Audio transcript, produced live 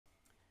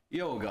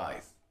Yo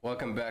guys,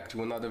 welcome back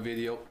to another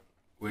video.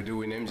 We're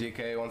doing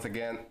MJK once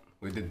again.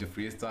 We did the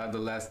freestyle the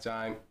last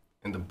time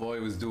and the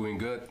boy was doing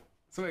good.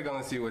 So we're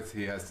gonna see what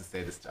he has to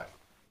say this time.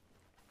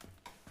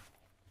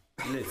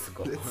 Let's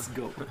go. Let's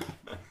go.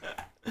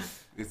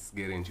 Let's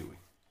get into it.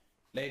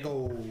 Let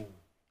go.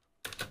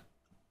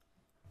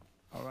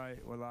 All right,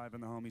 we're live in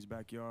the homie's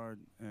backyard,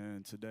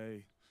 and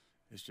today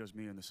it's just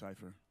me and the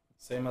cipher.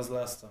 Same as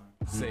last time.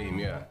 Same,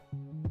 yeah.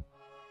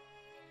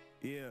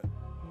 Yeah.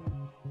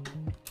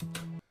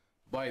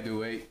 By the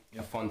way,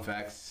 a fun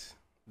fact.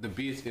 The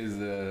beat is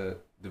the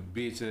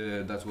beat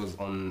that was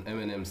on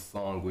Eminem's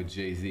song with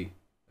Jay-Z,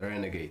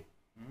 Renegade.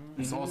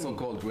 It's also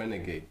called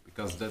Renegade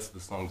because that's the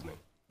song's name.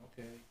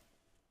 Okay.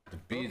 The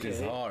beat is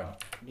hard.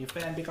 Your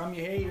fan become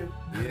your hater.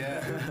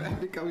 Yeah,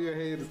 become your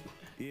haters.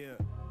 Yeah.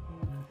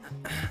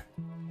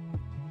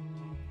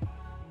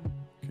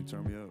 Can you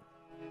turn me up?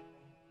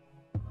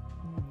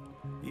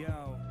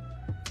 Yo.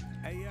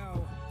 Hey,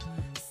 yo.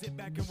 Sit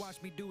back and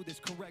watch me do this.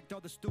 Correct all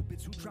the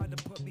stupids who tried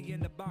to put me in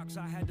the box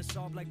I had to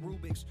solve like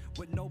Rubik's.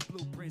 With no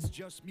blueprints,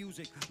 just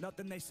music.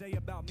 Nothing they say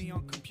about me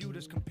on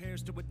computers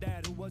compares to a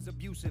dad who was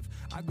abusive.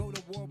 I go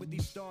to war with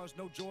these stars,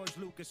 no George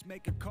Lucas.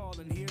 Make a call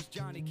and here's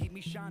Johnny. Keep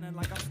me shining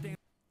like I'm standing.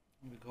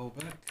 We go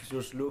back.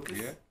 George Lucas.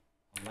 Yeah.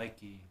 I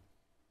like it.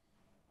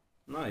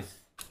 Nice.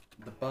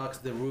 The box,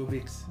 the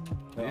Rubik's.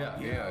 Yeah.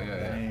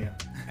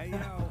 Hey,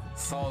 yo.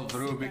 Solve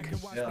Rubik.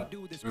 Yeah.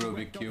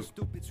 Rubik Cube.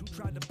 Stupids who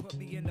tried to put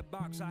me in the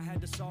box I had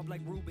to solve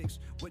like Rubik's.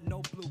 With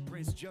no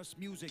blueprints, just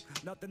music.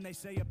 Nothing they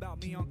say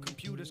about me on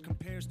computers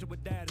compares to a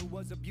dad who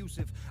was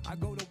abusive. I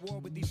go to war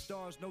with these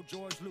stars, no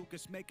George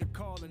Lucas. Make a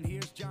call and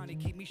here's Johnny.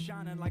 Keep me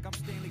shining like I'm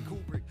Stanley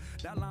Kubrick.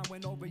 That line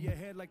went over your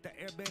head like the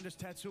Airbender's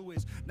tattoo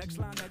is. Next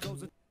line that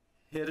goes.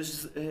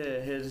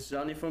 Here's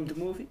Johnny from the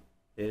movie.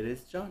 Here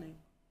is Johnny.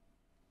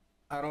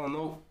 I don't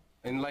know.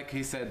 And like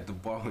he said, the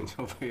bar went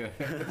over your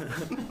head.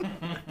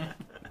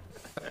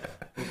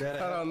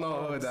 I don't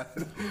know who that.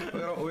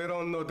 We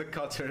don't know the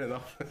culture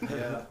enough.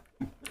 Yeah.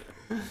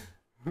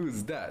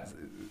 Who's that?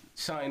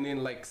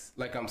 Shining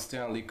like I'm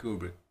Stanley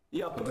Kubrick.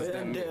 Yup, What does that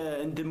and mean?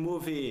 in the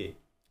movie,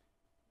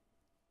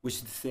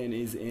 which the scene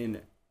is in,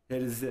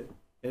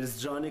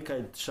 here's Johnny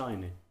called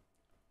Shiny.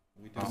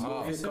 We do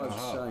Movie called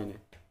Shiny.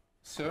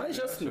 Sure, I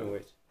just know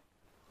it.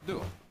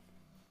 Do.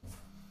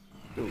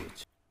 Do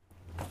it.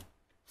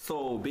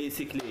 So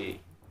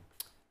basically,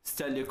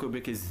 Stanley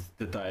Kubrick is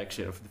the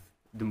director of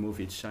the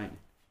movie Shiny.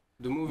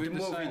 The movie. The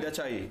movie Shining. that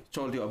I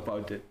told you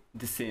about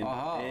the scene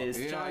is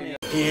yeah, Johnny.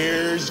 yeah.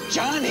 Here's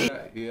Johnny.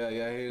 Yeah.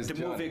 Here's The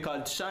Johnny. movie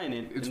called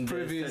Shining. It's and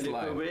previous Stanley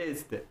line. Kubrick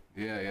is the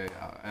Yeah.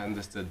 I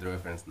understood the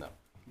reference now.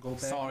 Go back.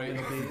 Sorry,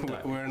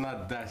 we're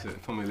not that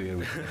familiar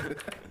with it.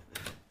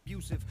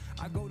 Abusive.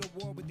 I go to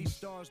war with these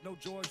stars, no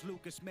George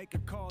Lucas. Make a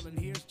call and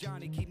here's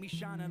Johnny. Keep me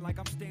shining like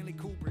I'm Stanley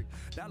Kubrick.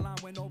 That line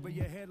went over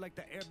your head like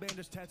the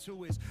Airbender's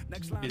tattoo is.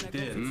 Next line It that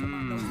did. goes into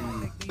my nose might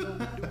make me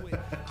overdo it.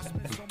 I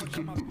spent so much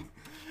of my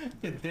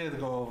It did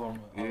go over.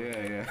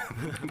 Yeah.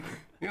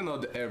 You know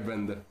the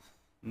Airbender.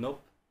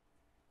 Nope.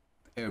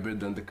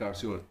 Airbender and the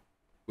cartoon,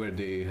 where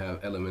they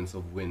have elements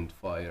of wind,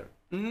 fire,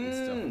 and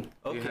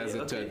stuff. He has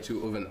a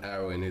tattoo of an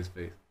arrow in his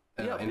face,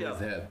 in his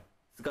head.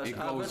 Because It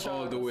goes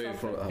all the way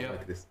from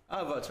like this.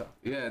 Avatar.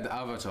 Yeah, the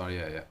Avatar.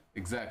 Yeah,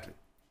 exactly.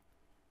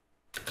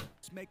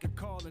 make a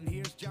call and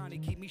here's Johnny.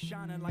 Keep me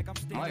shining like I'm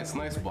Stanley Kubrick.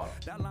 Nice bar.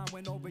 That line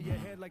went over your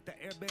head like the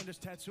Airbender's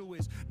tattoo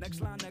is.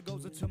 Next line that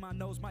goes into my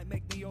nose might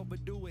make me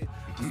overdo it.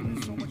 I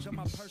spend so much of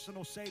my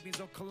personal savings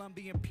on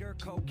Colombian pure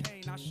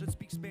cocaine. I should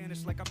speak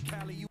Spanish like I'm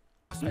Cali.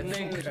 I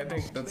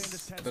think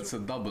that's a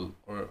double,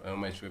 or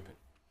am I tripping?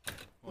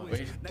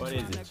 Wait, What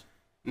is it?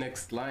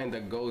 next line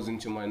that goes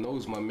into my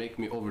nose might make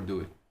me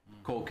overdo it.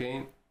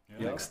 Cocaine.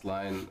 Yeah. Next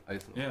line, I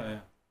think. Yeah.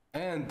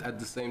 And at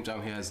the same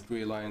time, he has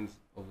 3 lines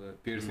of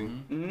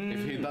piercing.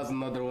 If he does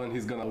another one,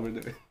 he's gonna overdo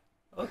it.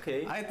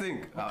 Okay. I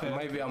think Okay.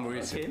 maybe I'm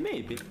reaching. Okay,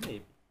 maybe.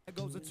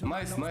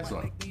 Nice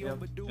one. Yeah.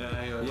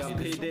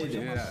 He did.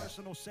 Yeah.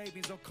 Personal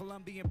savings on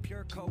Colombian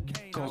pure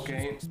cocaine.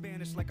 Cocaine.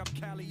 Spanish like I'm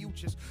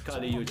Caliuchis.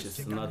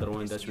 Caliuchis, another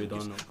one that we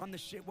don't know. I'm the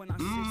shit when I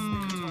sit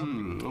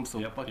stand I'm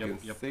so fucking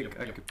sick.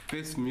 I could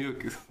piss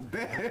mucus.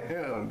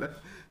 Damn,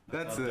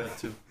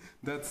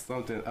 that's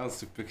something else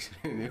to picture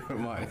in your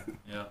mind.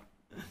 Yeah.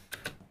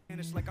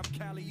 Spanish like I'm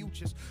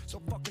Caliuchis.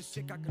 So fucking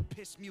sick I can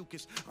piss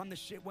mucus. I'm the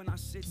shit when I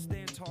sit,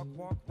 stand, talk,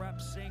 walk,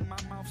 rap, sing,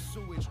 my mouth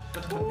sewage.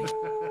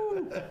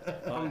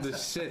 I'm the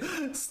shit.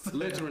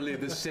 Literally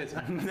the shit.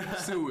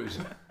 Sewage.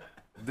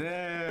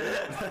 Damn.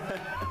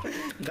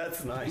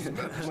 That's nice.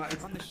 That's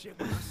nice. I'm the shit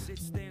when I sit,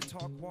 stand,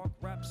 talk, walk,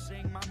 rap,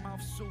 sing, my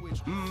mouth sewage.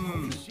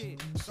 Holy shit.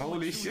 So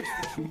Holy much shit.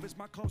 Judas. The truth is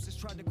my closest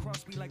tried to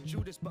cross me like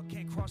Judas, but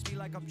can't cross me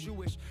like I'm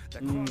Jewish.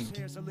 That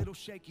crosshair's a little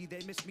shaky,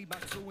 they miss me by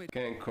 2 inches.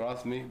 Can't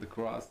cross me, the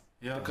cross.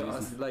 Yeah.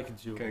 Because like a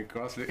Jew. Can't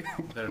cross me.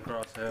 Their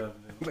crosshair.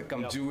 Like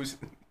I'm Jewish.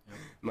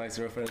 Nice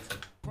reference.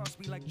 Cross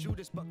me like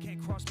Judas, but can't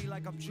cross me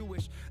like I'm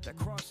Jewish. That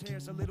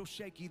crosshair's a little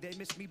shaky, they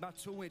miss me by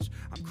 2 inches.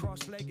 I'm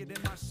cross-legged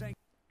in my sank.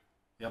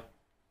 Yep.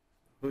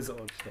 Who's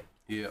all shit?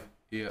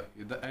 Yeah.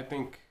 I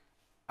think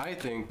I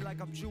think.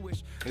 like I'm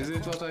Jewish. Is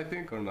it what I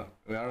think or not?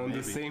 We are on the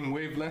Maybe. same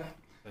wavelength.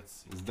 Let's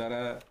see. Is that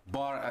a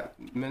bar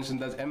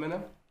mentioned as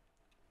Eminem?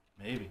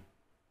 Maybe.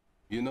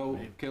 You know,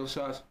 Maybe.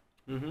 Killshot?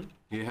 Mm-hmm.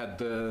 He had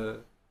the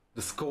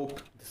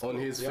scope on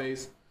his yeah.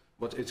 face,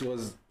 but it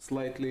was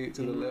slightly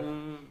to the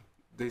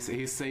left.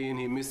 He's saying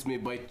he missed me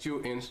by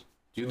 2 inches.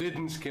 You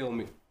didn't kill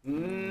me.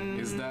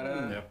 Is that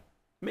a? Yep.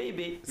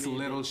 Maybe. It's a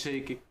little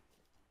shaky.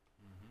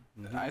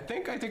 I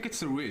think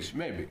it's a reach.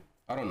 Maybe.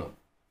 I don't know.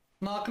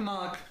 Knock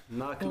knock.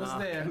 Knock Who's knock.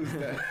 there?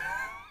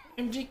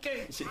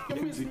 MGK.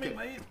 You missed me,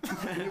 mate.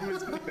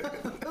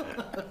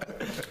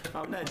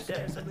 I'm not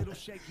dead. It's a little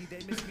shaky, they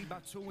miss me by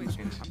 2 inches.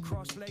 I'm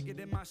cross-legged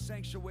in my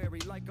sanctuary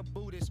like a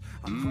Buddhist.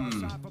 I'm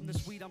cross-eyed from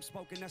this weed I'm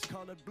smoking that's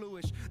colored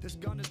bluish. This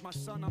gun is my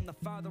son, I'm the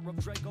father of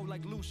Draco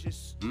like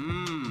Lucius.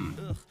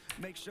 Ugh,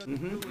 make sure the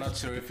blue Not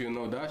sure if you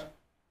know that.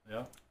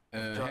 Yeah.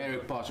 Harry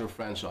Potter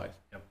franchise.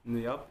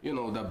 Yep. You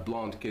know that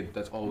blonde kid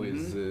that's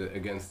always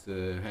against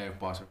Harry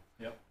Potter.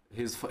 Yep.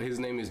 His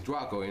name is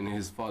Draco and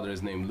his father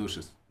is named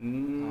Lucius.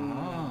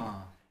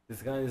 Ah.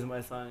 This guy is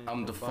my son.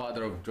 I'm the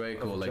father of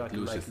Draco, like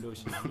Lucius.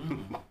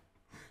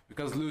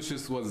 Because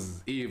Lucius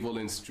was evil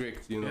and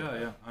strict, you know. Yeah,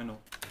 yeah, I know.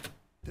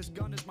 This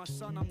gun is my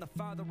son, I'm the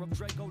father of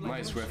Draco like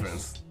Nice Lucius.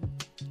 reference.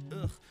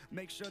 Ugh,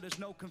 make sure there's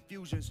no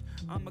confusions.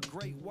 I'm a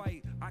great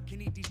white, I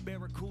can eat these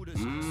barracudas.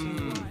 See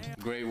who I am?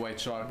 Great white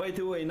shark. By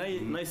the way,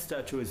 nice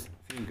tattoos.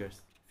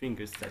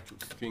 Finger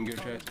statues. Finger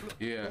chat.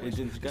 Yeah.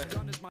 Agent guy. This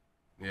gun is my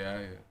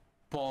Yeah, yeah.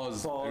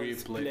 Pause, Pause,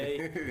 replay.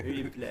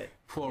 play, replay.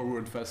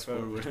 Forward, fast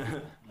forward.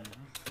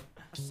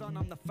 son,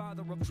 I'm the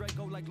father of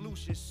Draco like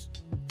Lucius.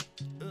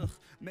 Ugh,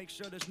 make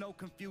sure there's no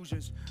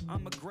confusions.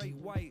 I'm a great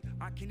white,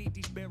 I can eat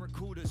these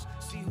barracudas.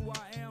 See who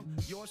I am?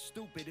 You're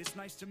stupid, it's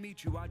nice to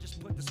meet you. I just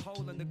put this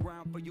hole in the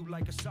ground for you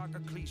like a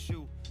soccer cleat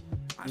shoe.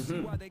 I see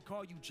why they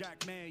call you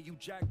Jack Man. You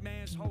Jack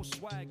Man's whole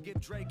swag, give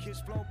Drake his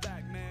flow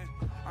back, man.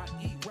 I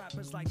eat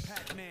rappers like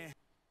Pac-Man.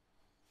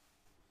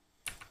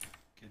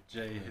 Get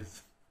Jay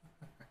his.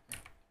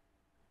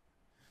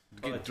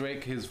 Get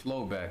Drake his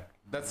flow back.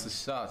 That's a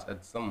shot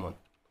at someone.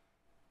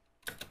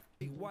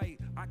 White,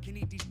 I can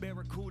eat these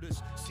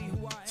barracudas. See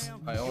who I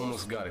am? I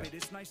almost got it.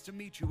 It's nice to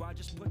meet you. I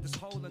just put this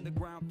hole in the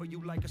ground for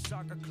you like a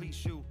soccer cleat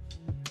shoe.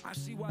 I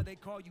see why they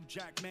call you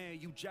Jack Man.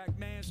 You Jack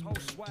Man's whole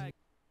swag.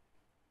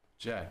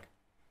 Jack.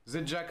 Is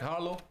it Jack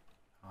Harlow?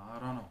 I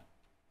don't know.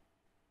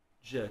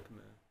 Jack,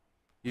 man.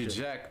 You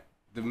Jack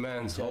the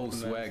man's Jack whole the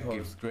man's swag, whole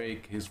give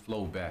Drake his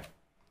flow back.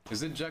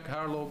 Is it Jack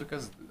Harlow?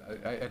 Because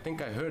I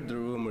think I heard the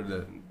rumor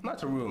that,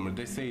 not a rumor,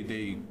 they say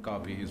they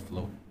copy his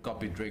flow,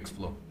 copy Drake's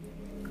flow.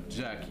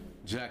 Jack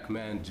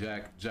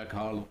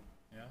Harlow.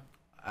 Yeah.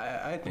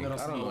 I think, Let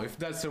us I don't know. know. If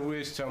that's a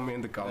wish, tell me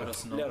in the Let comments.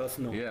 us know. Let us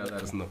know. Yeah, let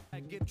us know. I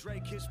give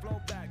Drake his flow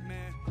back,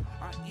 man.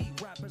 I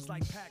eat rappers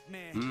like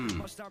Pac-Man.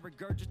 Must I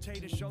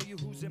regurgitate and show you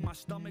who's in my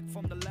stomach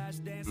from the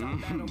last dance? I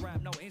battle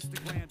rap, no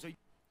Instagrams.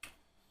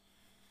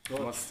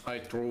 Or Must I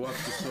throw up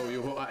to show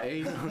you who I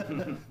ate?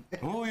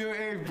 Who you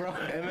ate, bro?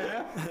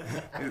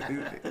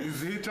 Eminem?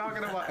 Is he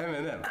talking about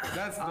Eminem?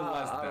 That's the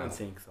last I don't dance.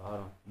 think so. I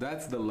don't.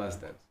 That's the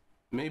last dance.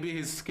 Maybe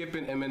he's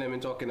skipping Eminem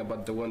and talking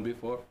about the one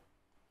before.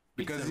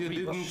 Because you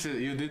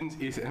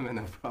didn't eat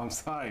Eminem. I'm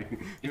sorry.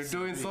 You're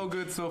doing so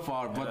good so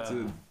far, but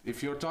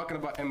if you're talking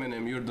about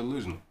Eminem, you're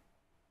delusional.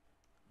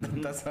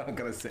 That's what I'm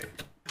gonna say.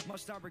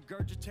 must I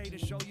regurgitate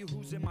and show you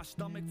who's in my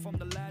stomach from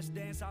the last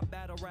dance? I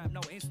battle rap, no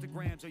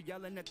Instagrams or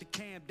yelling at the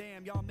cam.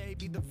 Damn, y'all may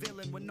be the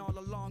villain when all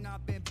along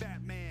I've been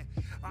Batman.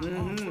 I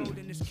off-road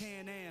in this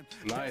Can-Am.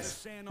 Nice. There's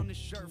sand on this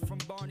shirt from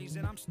Barney's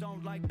and I'm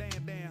stoned like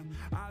Bam Bam.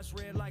 Eyes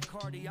red like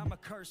Cardi, I'm a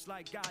curse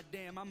like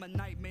goddamn. I'm a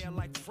nightmare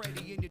like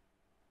Freddy in your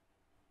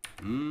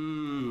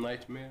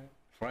Nightmare.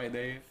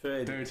 Friday.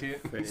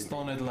 30th.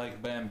 Stoned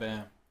like Bam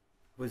Bam.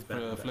 Who's back?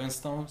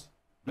 Flintstones.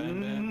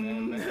 Bam Bam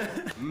Bam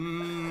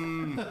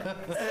Bam.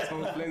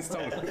 Stone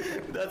Flintstone.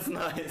 That's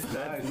nice.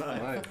 That's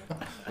nice.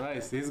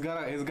 Nice. He's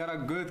got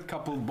a good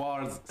couple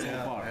bars so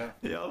far.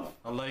 Yup.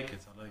 I like it.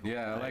 I like it.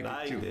 Yeah, I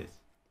like it too. this.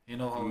 You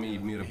know how Me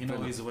the he know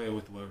pillow. his way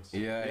with words.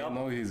 Yeah, Yup. I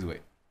know his way.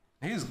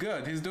 He's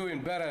good. He's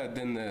doing better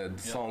than the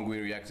song we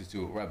reacted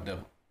to, Rap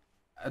Devil.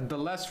 At the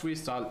last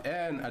freestyle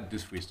and at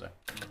this freestyle.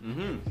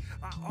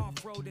 I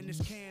off-road in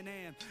this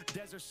Can-Am.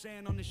 Desert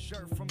sand on this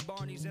shirt from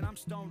Barney's and I'm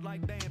stoned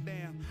like Bam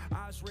Bam.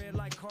 Eyes red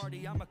like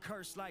Cardi, I'm a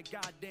curse like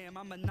goddamn.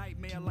 I'm a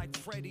nightmare like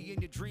Freddy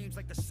in your dreams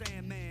like the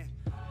Sandman.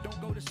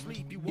 Don't go to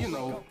sleep, you won't You wake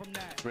know, up from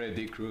that.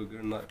 Freddy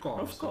Krueger, not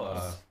Of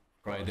course.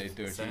 Friday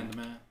 13th.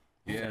 Sandman.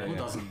 Yeah, Who yeah.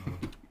 doesn't know?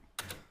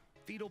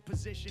 Fetal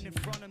position in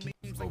front of me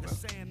seems like the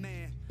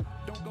Sandman.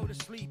 Don't go to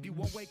sleep, you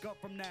won't wake up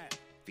from that.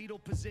 Fetal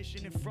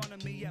position in front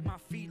of me at my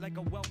feet like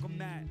a welcome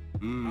mat.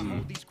 I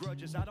hold these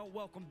grudges, I don't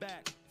welcome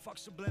back. Fuck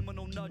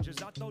subliminal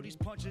nudges, I throw these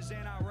punches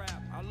and I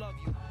rap. I love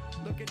you.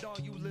 Look at all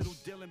you little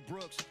Dylan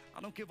Brooks. I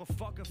don't give a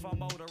fuck if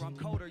I'm older, I'm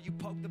colder. You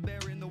poke the bear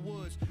in the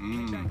woods.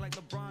 Came back like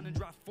LeBron and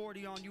dropped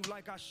 40 on you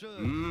like I should.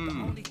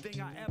 The only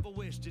thing I ever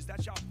wished is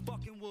that y'all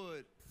fucking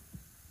would.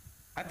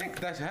 I think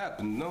that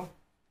happened, no?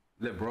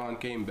 LeBron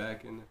came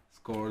back and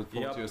scored 40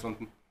 Yep. or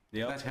something.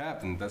 Yep. That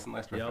happened. That's a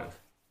nice reference.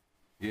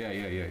 Yeah.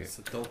 It's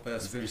a dope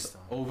ass freestyle.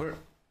 Over?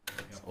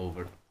 It's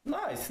over.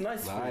 Nice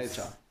Nice.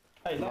 freestyle.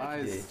 I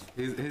like it.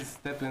 He's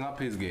stepping up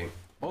his game.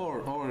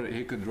 Or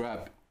he could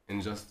rap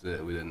and just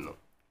we didn't know.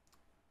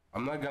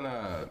 I'm not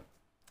gonna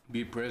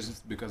be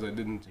prejudiced because I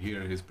didn't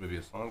hear his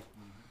previous songs.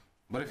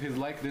 But if he's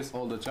like this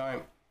all the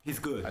time, He's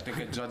good. I think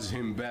I judged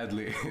him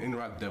badly in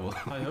Rap Devil.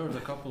 I heard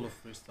a couple of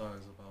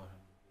freestyles about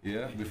him.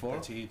 Yeah, before?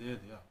 That he did,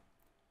 yeah.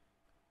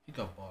 He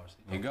got bars.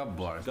 He got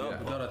bars. Got Yeah.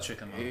 You gotta check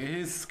him out.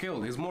 He's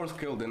skilled. He's more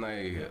skilled than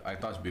I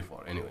touched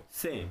before. Anyway,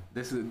 Same.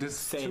 this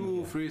Same two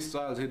here.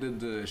 freestyles he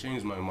did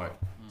changed my mind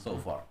so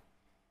far.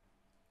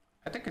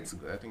 I think it's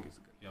good.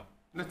 Yeah.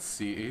 Let's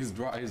see. He's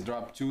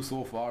dropped 2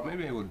 so far.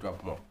 Maybe he will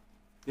drop more.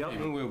 Yeah,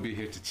 And we'll be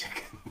here to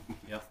check.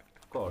 Yeah.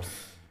 of course.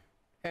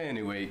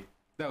 Anyway,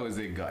 that was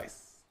it,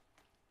 guys.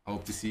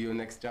 Hope to see you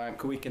next time.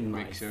 Quick and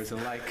Make nice. sure to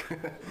like,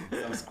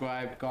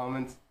 subscribe,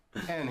 comment,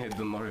 and hit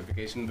the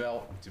notification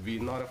bell to be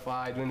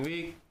notified when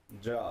we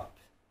Drop.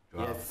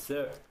 drop. Yes,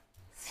 sir.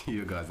 See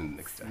you guys in the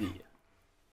next time. See ya.